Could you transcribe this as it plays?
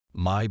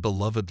My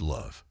beloved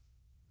love,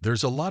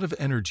 there's a lot of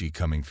energy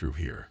coming through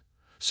here.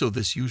 So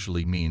this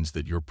usually means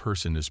that your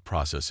person is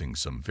processing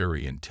some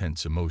very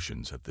intense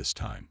emotions at this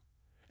time.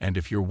 And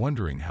if you're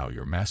wondering how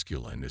your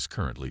masculine is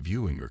currently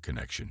viewing your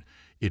connection,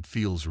 it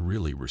feels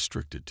really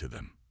restricted to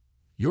them.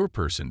 Your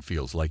person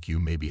feels like you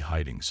may be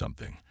hiding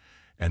something,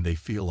 and they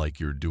feel like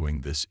you're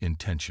doing this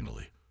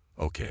intentionally.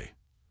 Okay.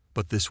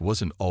 But this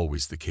wasn't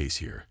always the case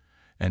here,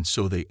 and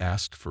so they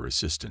asked for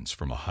assistance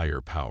from a higher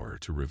power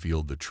to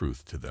reveal the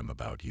truth to them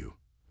about you.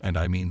 And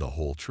I mean the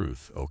whole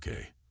truth,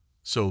 okay?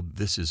 So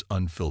this is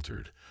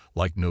unfiltered,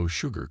 like no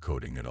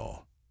sugarcoating at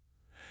all.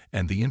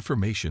 And the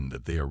information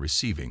that they are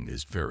receiving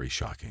is very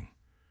shocking.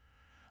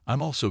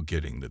 I'm also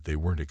getting that they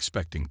weren't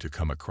expecting to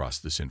come across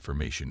this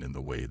information in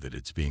the way that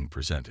it's being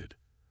presented.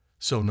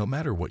 So no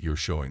matter what you're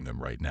showing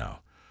them right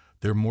now,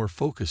 they're more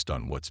focused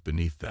on what's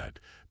beneath that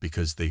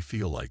because they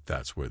feel like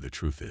that's where the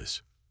truth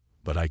is.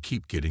 But I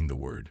keep getting the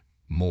word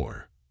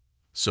more.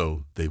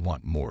 So they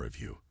want more of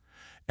you.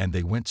 And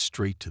they went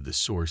straight to the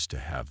source to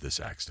have this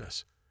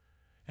access.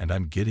 And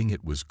I'm getting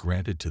it was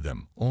granted to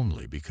them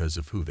only because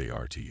of who they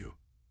are to you.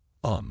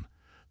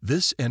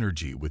 This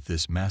energy with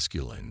this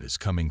masculine is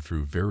coming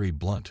through very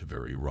blunt,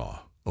 very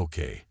raw.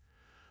 Okay.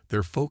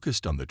 They're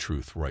focused on the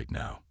truth right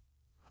now.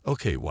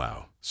 Okay,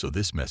 wow, so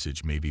this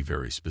message may be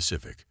very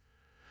specific.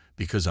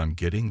 Because I'm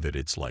getting that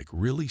it's like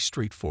really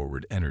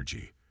straightforward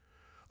energy.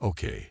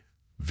 Okay,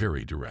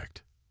 very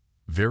direct.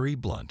 Very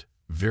blunt,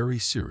 very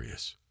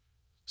serious.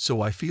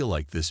 So I feel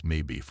like this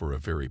may be for a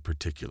very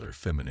particular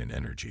feminine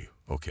energy,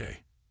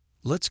 okay?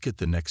 Let's get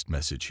the next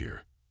message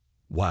here.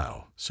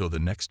 Wow, so the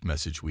next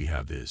message we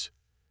have is,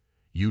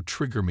 you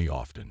trigger me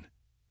often.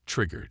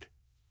 Triggered.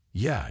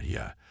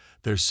 Yeah,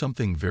 there's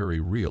something very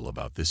real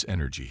about this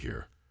energy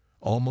here.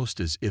 Almost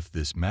as if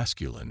this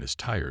masculine is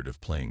tired of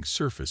playing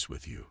surface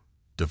with you.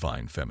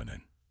 Divine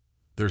feminine.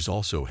 There's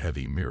also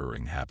heavy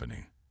mirroring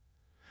happening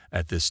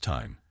at this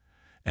time,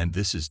 and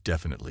this is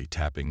definitely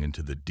tapping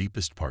into the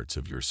deepest parts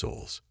of your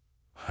souls.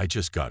 I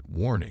just got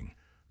warning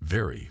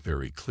very,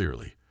 very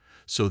clearly.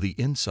 So the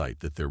insight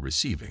that they're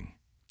receiving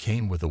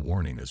came with a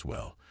warning as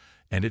well.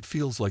 And it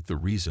feels like the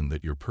reason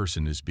that your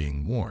person is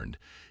being warned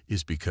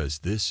is because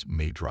this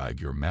may drag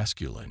your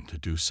masculine to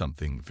do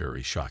something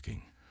very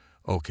shocking.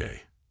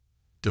 Okay.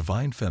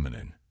 Divine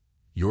feminine.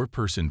 Your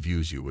person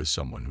views you as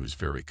someone who's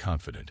very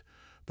confident,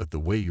 but the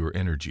way your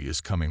energy is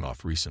coming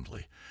off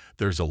recently,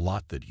 there's a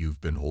lot that you've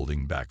been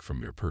holding back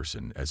from your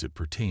person as it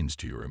pertains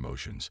to your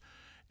emotions,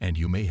 and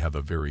you may have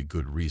a very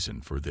good reason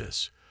for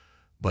this,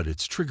 but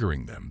it's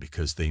triggering them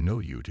because they know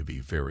you to be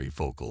very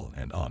vocal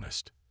and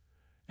honest.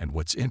 And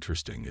what's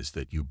interesting is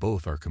that you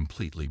both are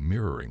completely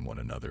mirroring one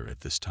another at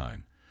this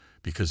time,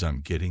 because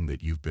I'm getting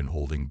that you've been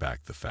holding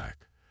back the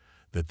fact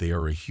that they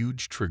are a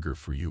huge trigger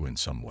for you in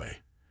some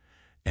way.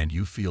 And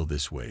you feel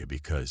this way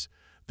because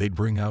they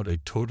bring out a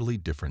totally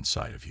different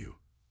side of you.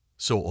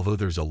 So although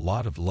there's a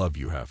lot of love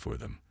you have for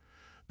them,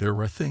 there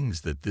are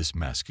things that this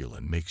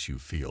masculine makes you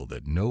feel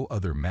that no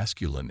other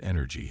masculine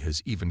energy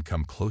has even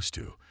come close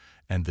to,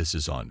 and this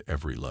is on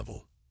every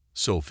level.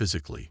 So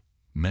physically,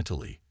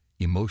 mentally,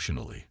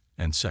 emotionally,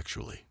 and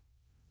sexually.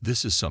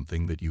 This is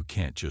something that you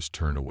can't just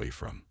turn away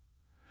from.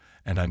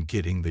 And I'm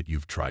getting that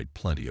you've tried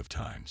plenty of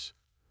times.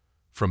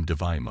 From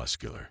divine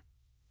muscular.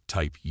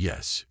 Type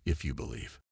yes if you believe.